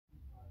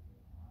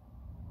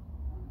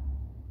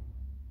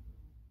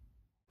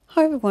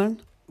Hi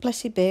everyone,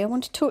 blessed be. I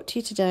want to talk to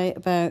you today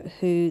about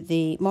who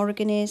the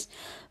Morrigan is.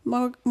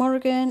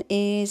 Morrigan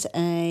is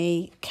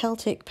a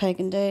Celtic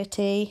pagan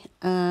deity,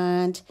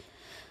 and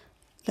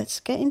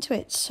let's get into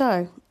it.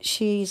 So,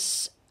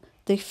 she's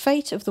the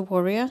fate of the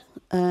warrior.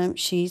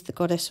 She's the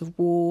goddess of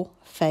war,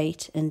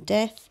 fate and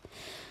death.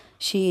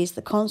 She is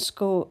the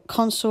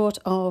consort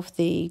of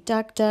the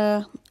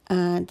Dagda,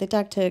 and the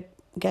Dagda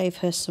gave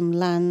her some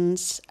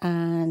lands,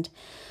 and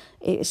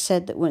it is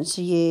said that once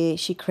a year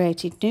she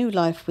created new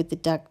life with the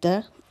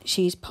Dagda.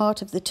 She's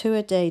part of the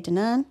Tua de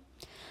Danann.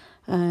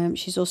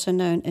 She's also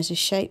known as a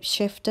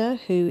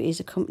shapeshifter who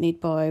is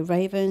accompanied by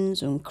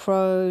ravens and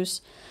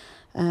crows.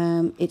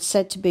 It's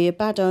said to be a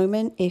bad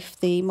omen if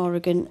the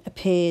Morrigan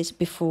appears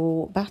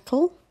before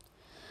battle.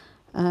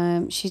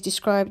 She's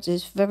described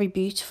as very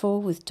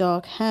beautiful with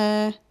dark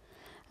hair,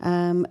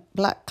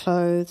 black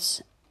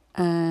clothes,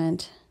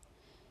 and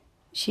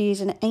she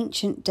is an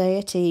ancient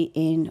deity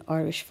in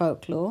Irish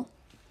folklore.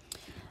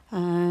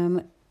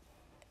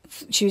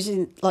 She was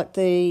in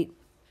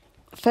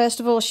first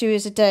of all, she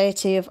was a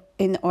deity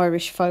in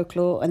Irish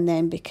folklore and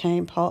then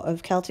became part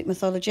of Celtic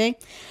mythology.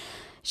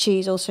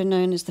 She's also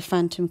known as the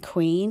Phantom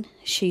Queen.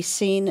 She's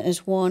seen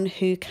as one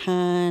who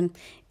can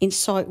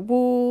incite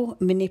war,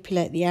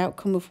 manipulate the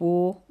outcome of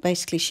war.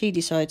 Basically, she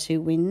decides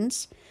who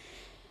wins.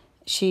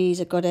 She's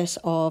a goddess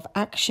of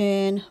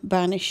action,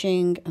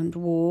 banishing and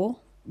war,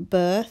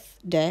 birth,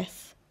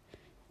 death,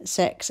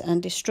 sex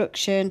and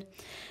destruction.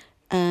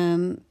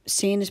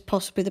 Seen as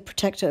possibly the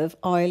protector of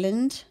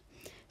Ireland.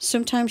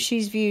 Sometimes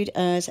she's viewed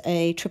as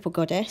a triple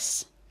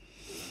goddess,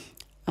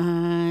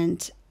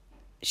 and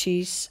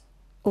she's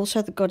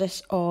also the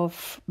goddess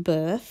of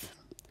birth.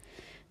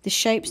 The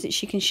shapes that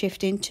she can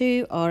shift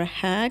into are a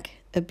hag,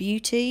 a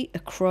beauty, a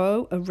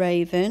crow, a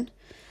raven,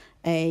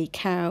 a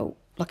cow,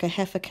 like a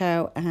heifer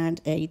cow, and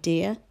a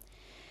deer.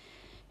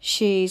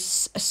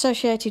 She's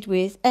associated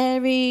with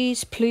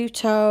Aries,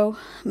 Pluto,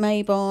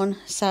 Mabon,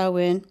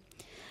 Samhain,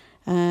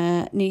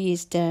 New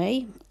Year's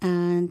Day,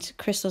 and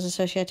crystals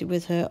associated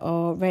with her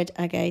are red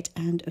agate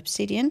and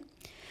obsidian.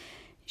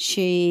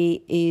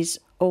 She is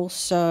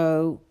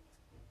also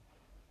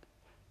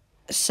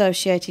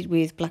associated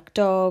with black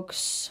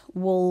dogs,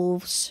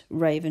 wolves,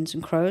 ravens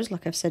and crows,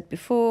 like I've said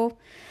before.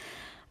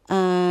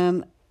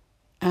 And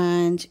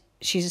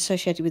she's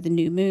associated with the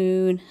new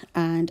moon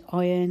and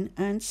iron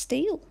and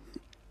steel.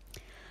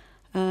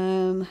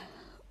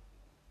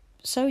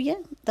 So yeah,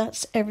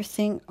 that's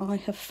everything I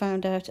have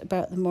found out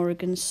about the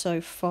Morrigans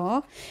so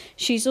far.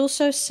 She's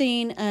also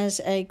seen as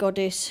a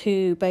goddess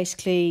who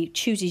basically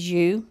chooses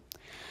you,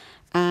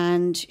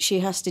 and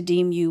she has to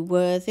deem you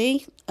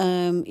worthy.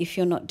 If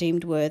you're not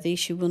deemed worthy,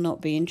 she will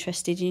not be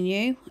interested in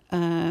you.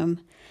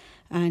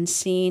 And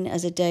seen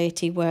as a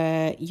deity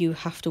where you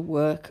have to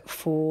work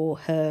for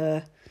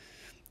her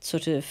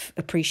sort of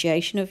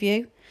appreciation of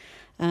you.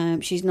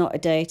 She's not a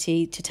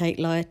deity to take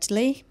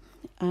lightly.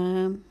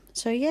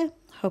 So yeah,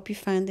 hope you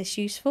found this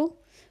useful.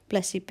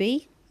 Blessed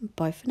be.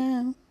 Bye for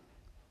now.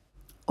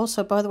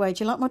 Also, by the way,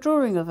 do you like my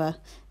drawing of her?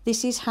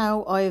 This is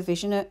how I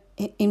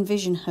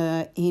envision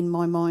her in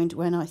my mind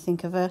when I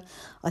think of her.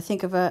 I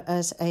think of her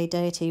as a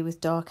deity with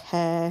dark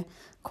hair,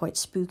 quite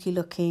spooky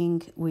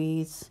looking,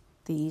 with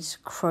these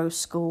crow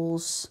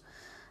skulls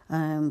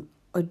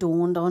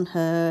adorned on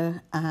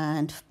her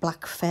and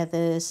black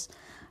feathers.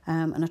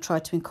 And I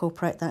tried to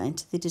incorporate that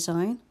into the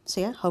design.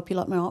 So yeah, hope you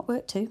like my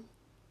artwork too.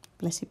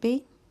 Blessed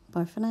be.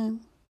 Bye for now.